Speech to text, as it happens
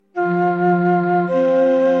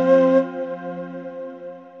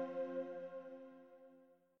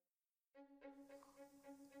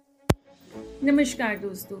नमस्कार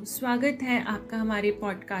दोस्तों, स्वागत है आपका हमारे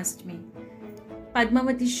पॉडकास्ट में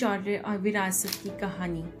पद्मावती शौर्य और विरासत की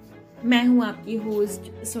कहानी। मैं हूं आपकी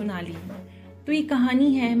होस्ट सोनाली। तो ये कहानी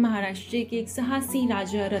है महाराष्ट्र के एक साहसी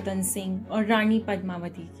राजा रतन सिंह और रानी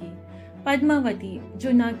पद्मावती की। पद्मावती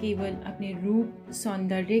जो न केवल अपने रूप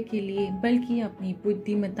सौंदर्य के लिए बल्कि अपनी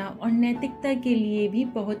बुद्धिमत्ता और नैतिकता के लिए भी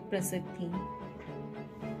बहुत प्रसिद्ध थी।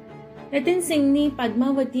 रतन सिंह ने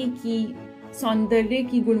पद्मावती की सौंदर्य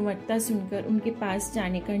की गुणवत्ता सुनकर उनके पास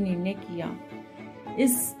जाने का निर्णय किया।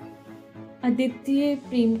 इस अद्वितीय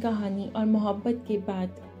प्रेम कहानी और मोहब्बत के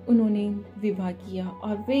बाद उन्होंने विवाह किया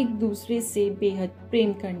और वे एक दूसरे से बेहद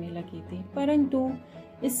प्रेम करने लगे थे। परंतु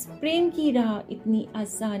इस प्रेम की राह इतनी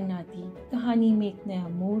आसान ना थी। कहानी में एक नया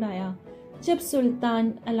मोड़ आया जब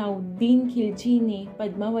सुल्तान अलाउद्दीन खिलजी ने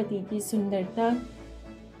पद्मावती की सुंदरता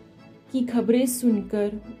की खबरें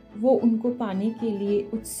सुनकर वो उनको पाने के लिए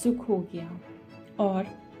उत्सुक हो गया। और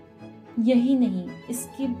यही नहीं,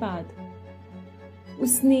 इसके बाद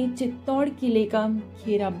उसने चित्तौड़ किले का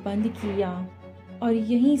घेरा बंद किया और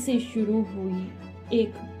यहीं से शुरू हुई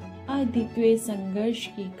एक अद्वितीय संघर्ष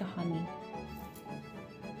की कहानी।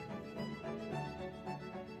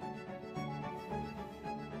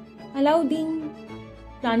 अलाउद्दीन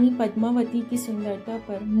रानी पद्मावती की सुंदरता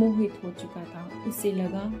पर मोहित हो चुका था। उसे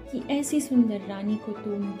लगा कि ऐसी सुंदर रानी को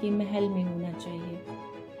तो उनके महल में होना चाहिए।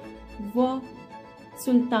 वह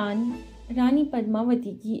सुल्तान रानी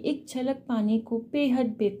पद्मावती की एक झलक पाने को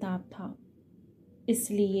बेहद बेताब था।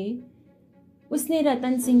 इसलिए उसने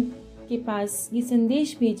रतन सिंह के पास ये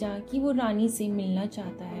संदेश भेजा कि वो रानी से मिलना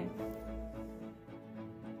चाहता है।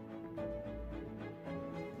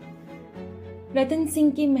 रतन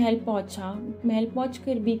सिंह के महल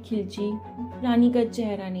पहुंचकर भी खिलजी रानी का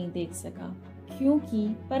चेहरा नहीं देख सका, क्योंकि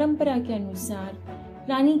परंपरा के अनुसार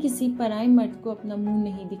रानी किसी पराये मर्द को अपना मुंह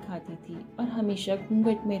नहीं दिखाती थी और हमेशा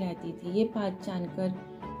घूंघट में रहती थी। ये बात जानकर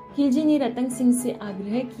खिलजी ने रतन सिंह से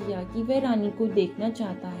आग्रह किया कि वह रानी को देखना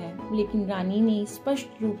चाहता है, लेकिन रानी ने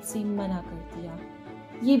स्पष्ट रूप से मना कर दिया।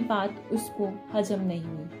 ये बात उसको हजम नहीं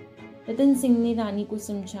हुई। रतन सिंह ने रानी को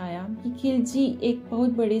समझाया कि खिलजी एक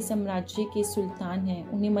बहुत बड़े साम्राज्य के सुल्तान हैं,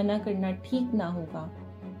 उन्हें मना करना ठीक ना होगा।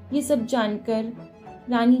 ये सब जानकर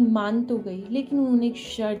रानी मान तो गई, लेकिन उन्होंने एक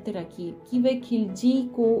शर्त रखी कि वह खिलजी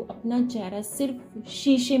को अपना चेहरा सिर्फ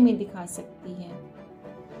शीशे में दिखा सकती है,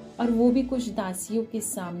 और वो भी कुछ दासियों के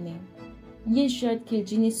सामने। ये शर्त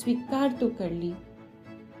खिलजी ने स्वीकार तो कर ली,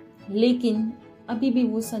 लेकिन अभी भी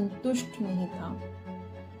वो संतुष्ट नहीं था।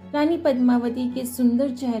 रानी पद्मावती के सुंदर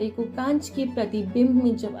चेहरे को कांच के प्रतिबिंब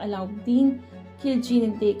में जब अलाउद्दीन खिलजी ने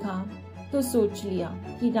देखा तो सोच लिया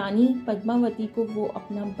कि रानी पद्मावती को वो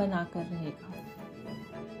अपना बना कर रहेगा।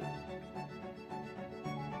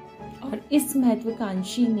 और इस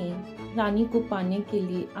महत्वाकांक्षी ने रानी को पाने के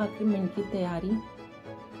लिए आक्रमण की तैयारी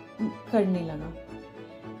करने लगा।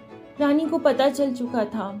 रानी को पता चल चुका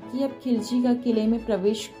था कि अब खिलजी का किले में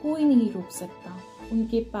प्रवेश कोई नहीं रोक सकता।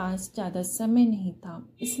 उनके पास ज़्यादा समय नहीं था,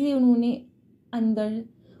 इसलिए उन्होंने अंदर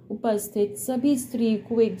उपस्थित सभी स्त्री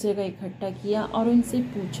को एक जगह इकट्ठा किया और उनसे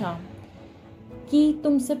पूछा कि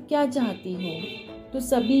तुम सब क्या चाहती हो। तो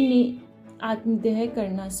सभी ने आत्मदाह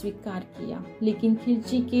करना स्वीकार किया, लेकिन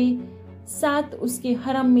खिलजी के साथ उसके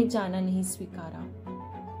हरम में जाना नहीं स्वीकारा।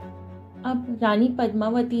 अब रानी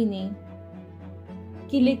पद्मावती ने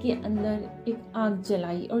किले के अंदर एक आग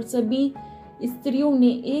जलाई और सभी स्त्रियों ने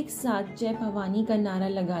एक साथ जय भवानी का नारा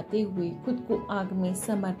लगाते हुए खुद को आग में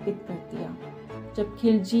समर्पित कर दिया। जब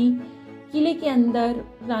खिलजी किले के अंदर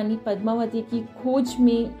रानी पद्मावती की खोज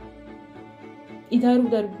में इधर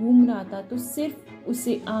उधर घूम रहा था तो सिर्फ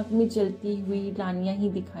उसे आग में जलती हुई रानियां ही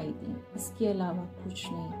दिखाई दी, इसके अलावा कुछ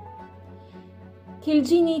नहीं।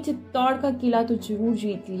 खिलजी ने चित्तौड़ का किला तो जरूर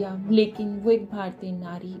जीत लिया, लेकिन वो एक भारतीय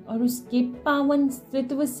नारी और उसके पावन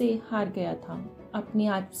स्त्रीत्व से हार गया था। अपने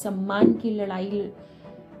आत्मसम्मान की लड़ाई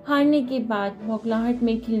हारने के बाद बौखलाहट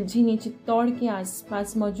में खिलजी ने चित्तौड़ के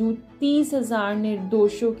आसपास मौजूद 30,000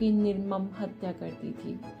 निर्दोषों की निर्मम हत्या कर दी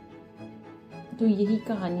थी। तो यही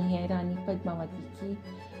कहानी है रानी पद्मावती की,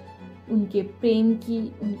 उनके प्रेम की,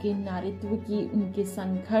 उनके नारीत्व की, उनके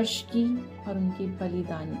संघर्ष की और उनके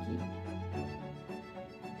बलिदान की।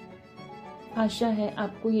 आशा है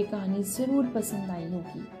आपको ये कहानी जरूर पसंद आई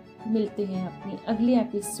होगी। मिलते हैं अपने अगले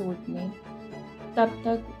एपिसोड में, तब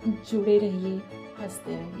तक जुड़े रहिए,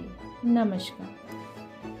 हंसते रहिए। नमस्कार।